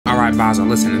Alright, Bowser,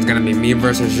 listen, it's gonna be me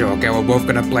versus you, okay? We're both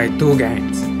gonna play 2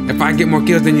 games. If I get more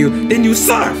kills than you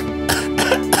suck!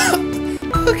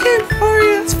 Okay,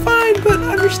 Mario, it's fine, but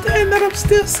understand that I'm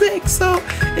still sick, so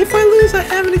if I lose, I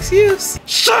have an excuse.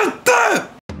 Shut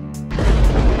up!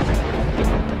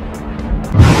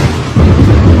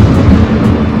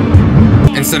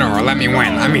 Incineroar, let me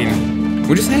win. I mean,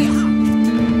 what'd you say?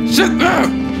 Shut up!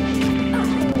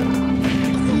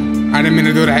 I didn't mean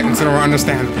to do that, Incineroar,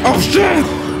 understand. Oh shit!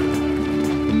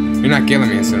 You're not killing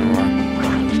me,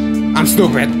 Incineroar. I'm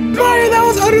stupid. Mario, that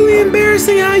was utterly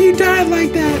embarrassing how you died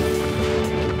like that.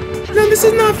 No, this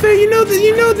is not fair. You know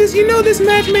this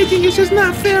matchmaking is just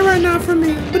not fair right now for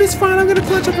me. But it's fine, I'm gonna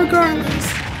clutch up regardless.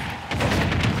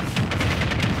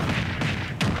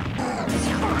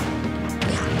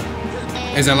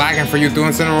 Is it lagging for you too,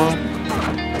 Incineroar?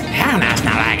 Hell no, it's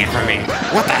not lagging for me.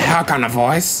 What the hell kind of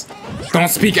voice? Don't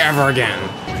speak ever again.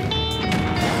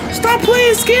 Stop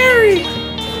playing scary!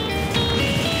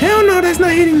 Hell no, that's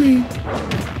not hitting me.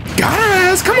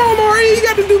 Guys, come on, Mario, you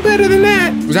got to do better than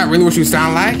that. Was that really what you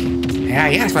sound like?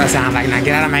 Yeah, that's what I sound like. Now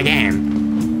get out of my game.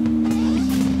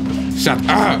 Shut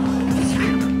up.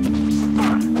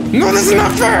 No, this is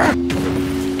not fair.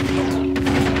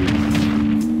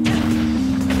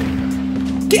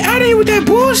 Get out of here with that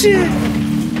bullshit.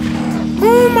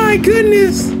 Oh my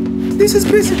goodness. This is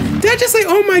pissing. Did I just say,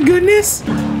 oh my goodness?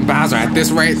 Bowser, at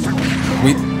this rate,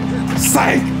 we...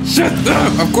 Psych! Shut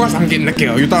up! Of course I'm getting the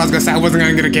kill. You thought I was gonna say I wasn't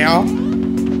gonna get a kill?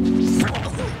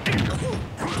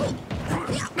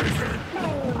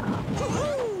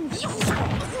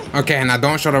 Okay, now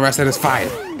don't show the rest of this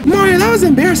fight. Mario, that was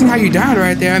embarrassing how you died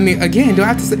right there. I mean, again, do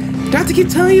I have to keep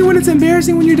telling you when it's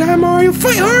embarrassing when you die, Mario?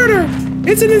 Fight harder!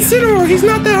 It's an Incineroar. He's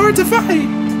not that hard to fight.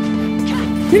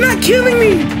 You're not killing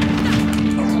me!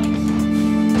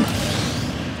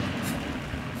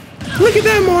 Look at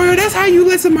that, Mario. That's how you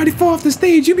let somebody fall off the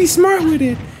stage. You be smart with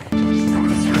it.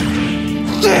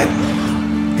 Shit!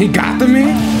 He got to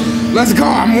me? Let's go,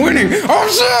 I'm winning! Oh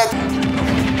shit!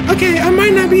 Okay, I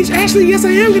might not beat you. Actually, yes,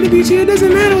 I am gonna beat you. It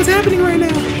doesn't matter what's happening right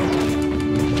now.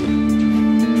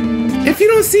 If you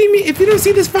don't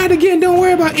see this fight again, don't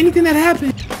worry about anything that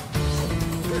happened.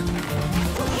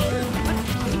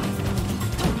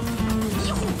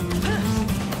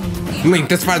 Link,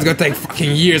 this fight's gonna take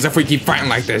fucking years if we keep fighting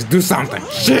like this. Do something.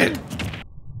 Shit!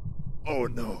 Oh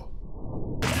no.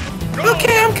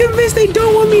 Okay, I'm convinced they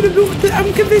don't want me to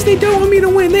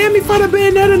win. They had me fight a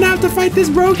Bayonetta now to fight this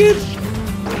broken.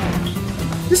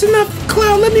 This is not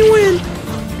Cloud, let me win.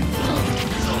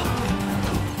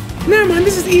 Never mind,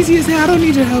 this is easy as hell. I don't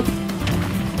need your help.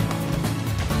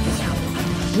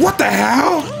 What the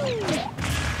hell?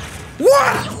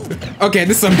 What? Okay,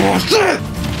 this is some bullshit.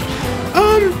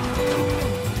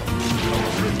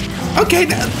 Okay,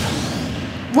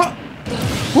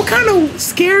 what kind of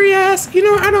scary ass? You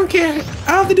know, I don't care. All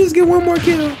I have to do is get one more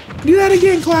kill. Do that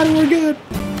again, Cloud, and we're good.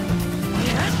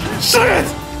 Shit!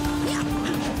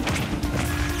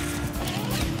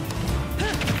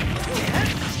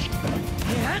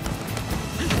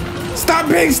 Stop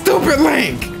being stupid,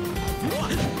 Link!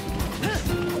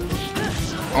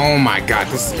 Oh my god,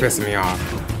 this is pissing me off.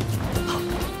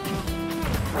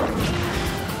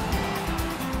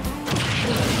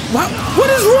 What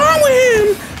is wrong with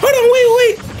him? Hold on,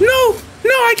 wait. No,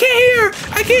 I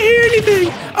can't hear anything.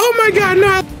 Oh my god,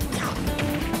 no.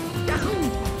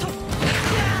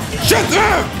 Shut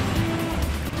up!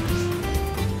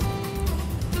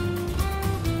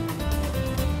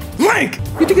 Link!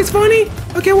 You think it's funny?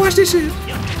 Okay, watch this shit.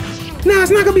 No,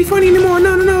 it's not gonna be funny anymore.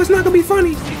 No, it's not gonna be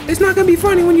funny. It's not gonna be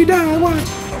funny when you die. Watch.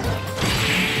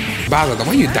 Bowser, the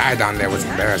way you died down there was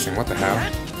embarrassing. What the hell?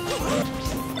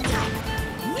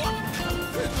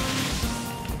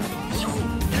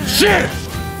 Shit!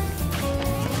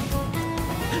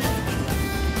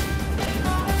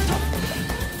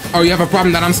 Oh, you have a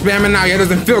problem that I'm spamming now? Yeah, it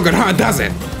doesn't feel good, huh? Does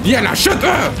it? Yeah, now shut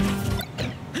up!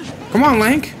 Come on,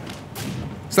 Link.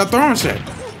 Stop throwing shit.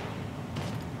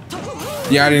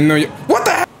 Yeah, I didn't know you. What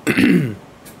the hell?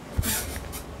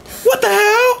 What the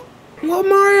hell? Well,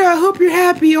 Mario, I hope you're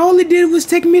happy. All it did was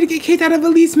take me to get kicked out of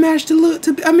Elite Smash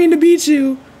to beat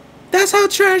you. That's how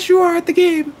trash you are at the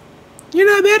game. You're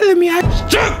not better than me.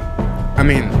 I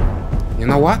mean, you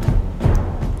know what?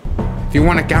 If you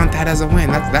want to count that as a win,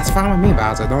 that's fine with me,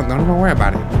 Bowser. Don't even worry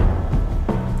about it.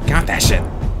 Count that shit.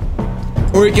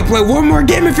 Or you can play one more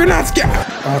game if you're not scared.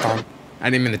 Hold on. I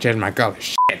didn't mean to change my color.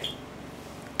 Shit.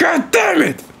 God damn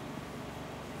it!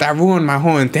 That ruined my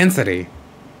whole intensity.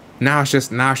 Now it's just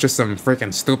some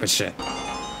freaking stupid shit.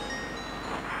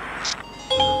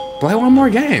 Play one more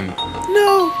game.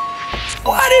 No.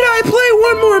 Why did I play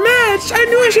one more match? I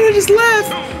knew I should have just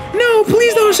left. No,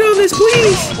 show this,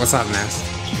 please. What's up, Ness?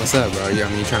 What's up, bro? You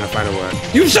trying to fight or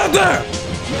what? You shut there!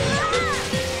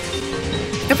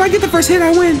 If I get the first hit,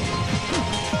 I win.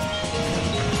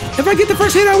 If I get the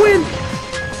first hit, I win.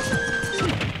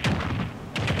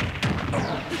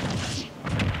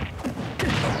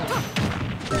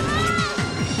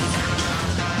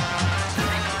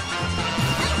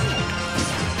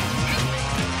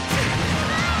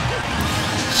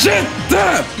 Shut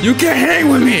up! You can't hang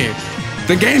with me!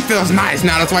 The game feels nice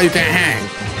now, that's why you can't hang.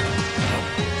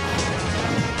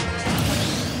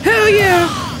 Hell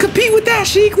yeah! Compete with that,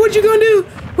 Sheik! What you gonna do?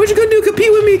 What you gonna do?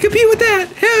 Compete with me! Compete with that!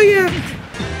 Hell yeah!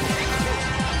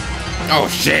 Oh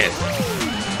shit!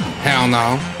 Hell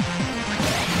no.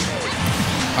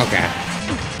 Okay.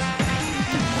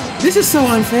 This is so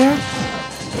unfair.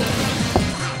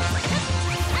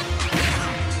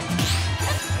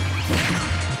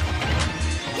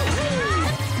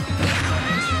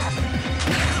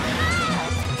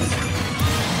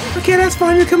 Okay, that's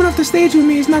fine. You're coming off the stage with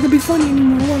me. It's not gonna be funny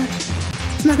anymore. Watch.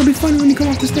 It's not gonna be funny when you come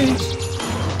off the stage.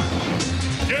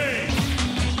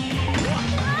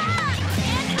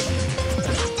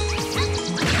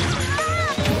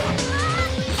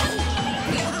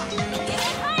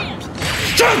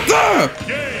 Shut up!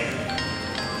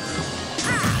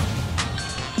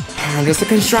 I'm just a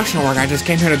construction worker. I just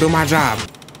came here to do my job.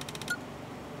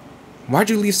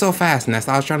 Why'd you leave so fast, Ness?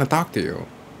 I was trying to talk to you.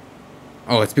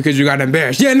 Oh, it's because you got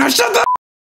embarrassed. Yeah, now shut up!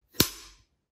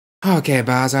 Okay,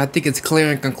 Bowser, I think it's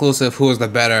clear and conclusive who is the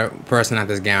better person at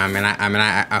this game.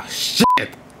 I shit!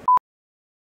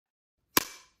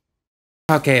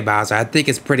 Okay, Bowser, I think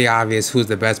it's pretty obvious who's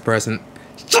the best person.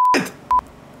 Shit!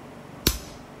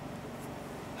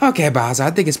 Okay, Bowser,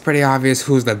 I think it's pretty obvious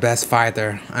who's the best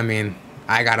fighter.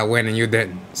 I gotta win and you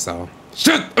didn't, so.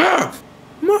 Shut up!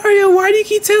 Mario, why do you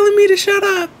keep telling me to shut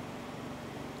up?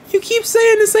 You keep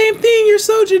saying the same thing. You're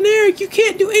so generic. You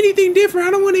can't do anything different.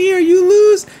 I don't want to hear you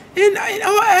lose in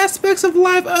all aspects of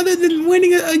life other than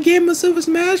winning a game of Super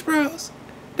Smash Bros.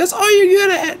 That's all you're good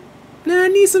at. Now I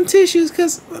need some tissues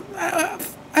because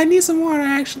I need some water,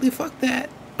 actually. Fuck that.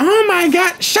 Oh my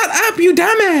god. Shut up, you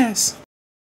dumbass.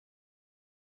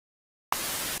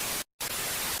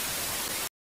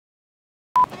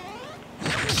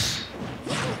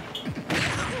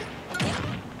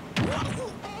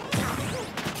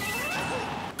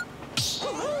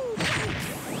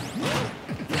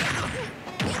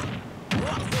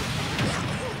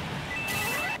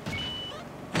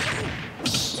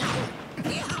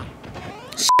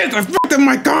 Shit, I fucked up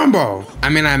my combo! I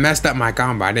messed up my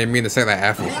combo. I didn't mean to say that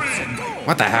F word.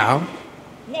 What the hell?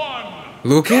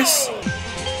 Lucas?